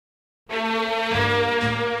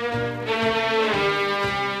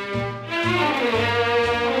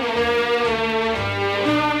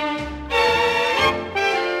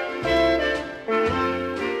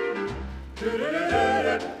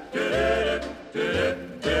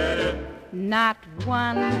not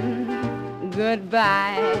one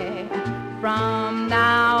goodbye. From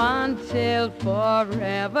now until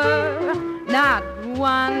forever, not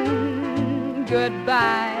one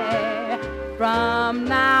goodbye. From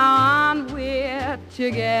now on we're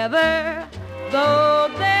together, though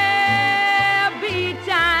there be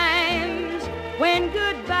times when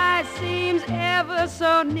goodbye seems ever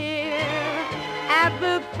so near. At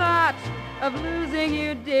the thought of losing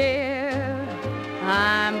you, dear,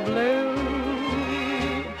 I'm blue.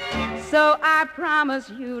 So I promise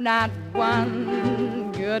you not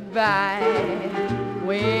one goodbye.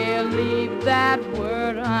 We'll leave that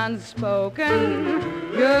word unspoken.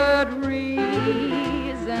 Good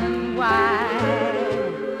reason why.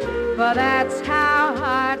 For that's how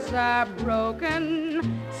hearts are broken.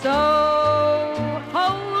 So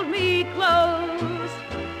hold me close,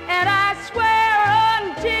 and I swear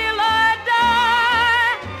until I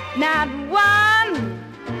die, not one